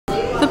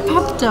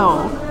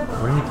Pepto.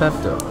 What do you mean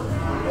Pepto?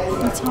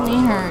 My tummy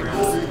hurts.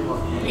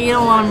 You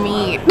don't want to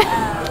meat.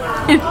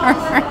 It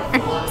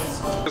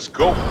hurts. Let's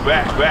go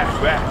back.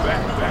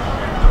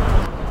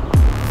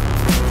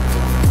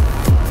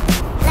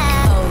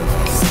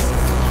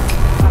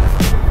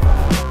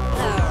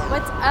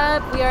 What's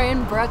up? We are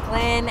in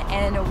Brooklyn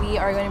and we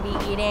are going to be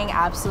eating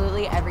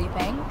absolutely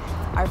everything.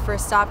 Our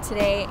first stop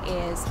today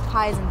is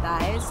Pies and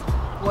Thighs,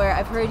 where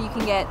I've heard you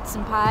can get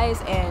some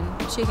pies and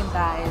chicken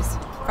thighs,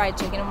 fried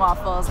chicken and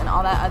waffles, and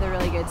all that other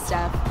really good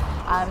stuff.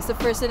 It's the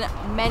first in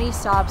many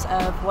stops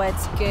of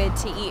what's good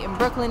to eat in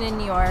Brooklyn and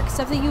New York,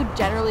 stuff that you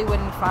generally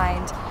wouldn't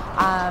find.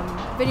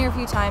 Been here a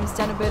few times,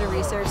 done a bit of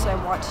research, so I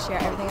want to share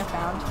everything I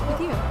found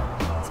with you.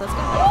 So let's go.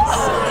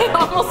 I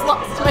almost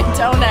lost my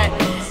donut.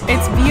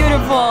 It's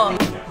beautiful.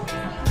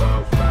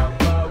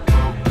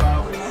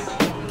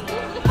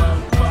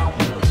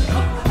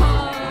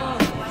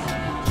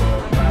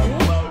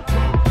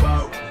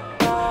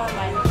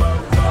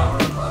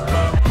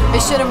 I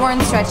should have worn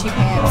stretchy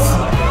pants.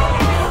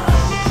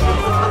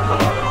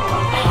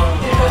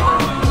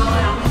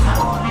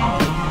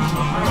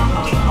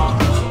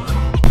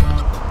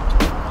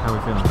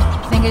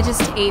 I think I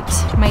just ate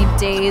my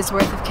day's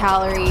worth of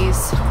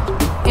calories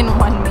in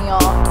one meal.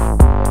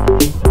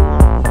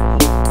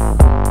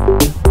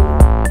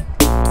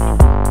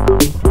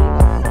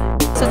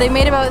 So they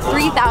made about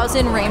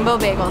 3,000 rainbow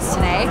bagels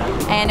today,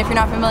 and if you're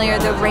not familiar,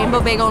 the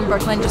rainbow bagel in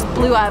Brooklyn just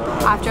blew up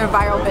after a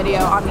viral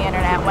video on the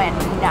internet went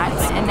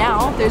nuts, and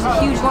now there's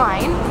a huge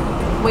line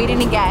waiting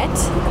to get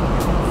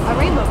a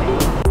rainbow bagel.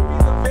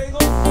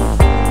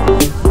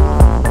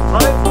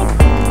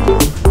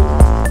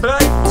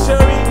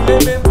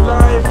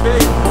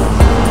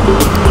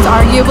 It's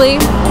arguably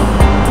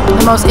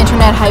the most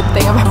internet hype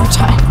thing I've ever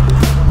done.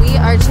 We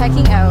are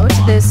checking out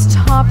this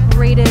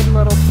top-rated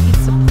little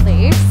pizza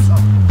place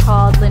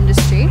called Linda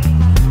Street.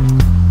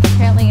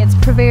 Apparently it's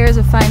purveyors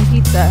of fine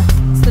pizza.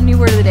 It's the new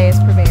word of the day is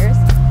purveyors.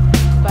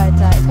 But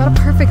it's got a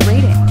perfect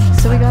rating,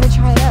 so we gotta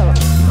try it out.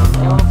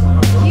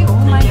 Oh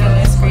my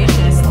goodness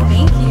gracious,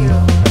 thank you.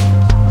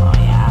 Oh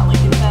yeah, look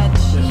at that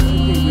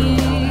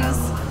cheese.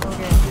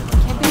 Okay.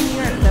 Can't be in New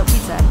York without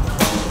pizza.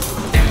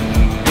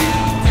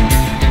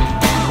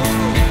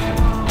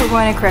 We're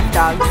going to Criff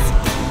Dogs.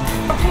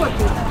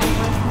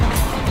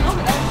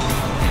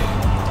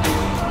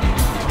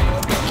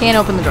 Can't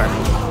open the door.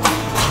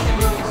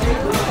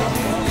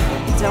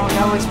 Don't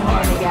know which one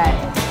I'm gonna get.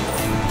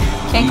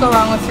 Can't go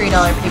wrong with $3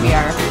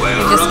 PBR.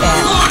 You just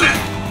can't.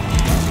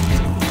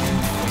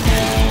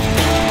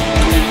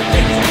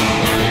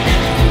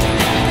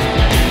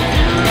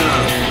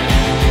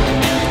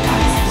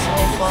 So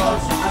full.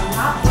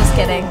 Just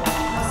kidding.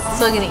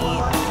 Still gonna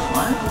eat.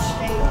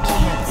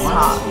 Can't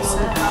stop.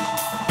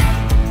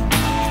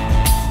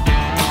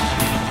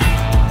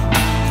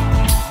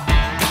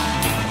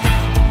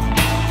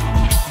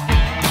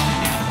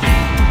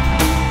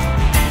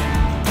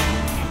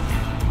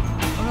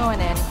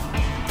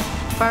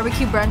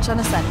 Barbecue brunch on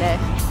a Sunday.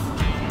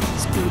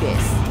 Let's do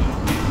this.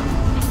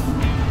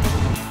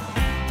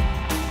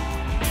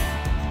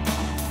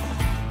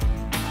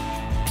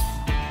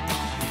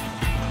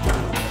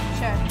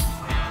 Sure.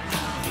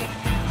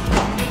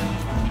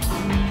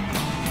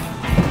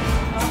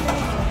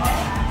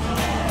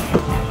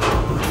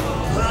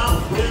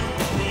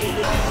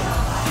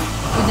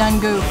 We done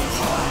goofed.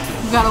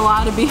 We got a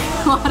lot of beer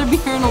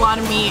and a lot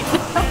of meat.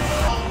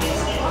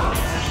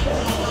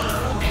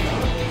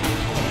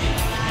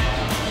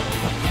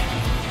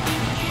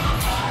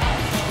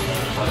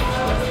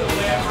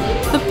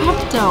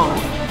 Pepto. What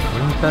do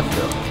you mean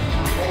Pepto?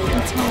 My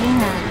tummy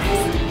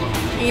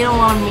hurts. You don't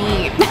want to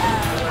meat.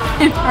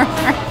 It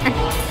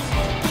hurts.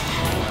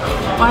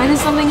 Why does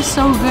something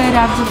so good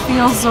have to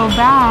feel so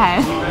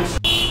bad?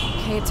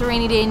 Okay, it's a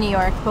rainy day in New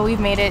York, but we've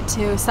made it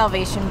to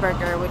Salvation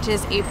Burger, which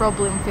is April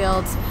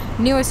Bloomfield's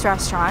newest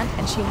restaurant,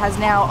 and she has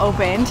now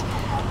opened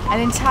an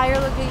entire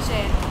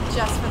location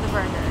just for the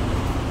burger.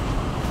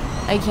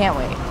 I can't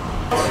wait.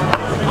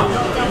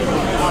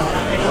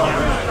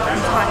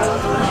 It's hot.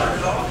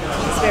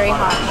 It's very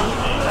hot.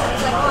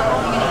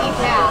 I'm gonna eat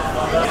half.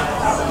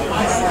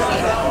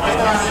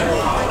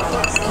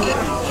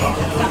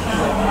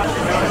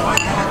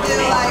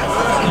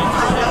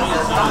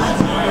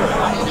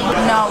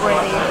 Not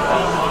worthy.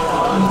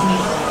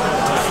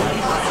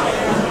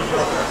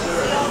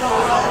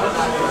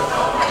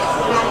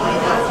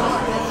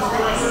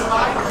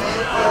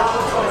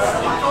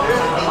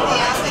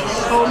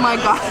 Oh my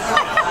god.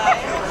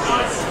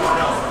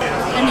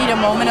 I need a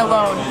moment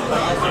alone.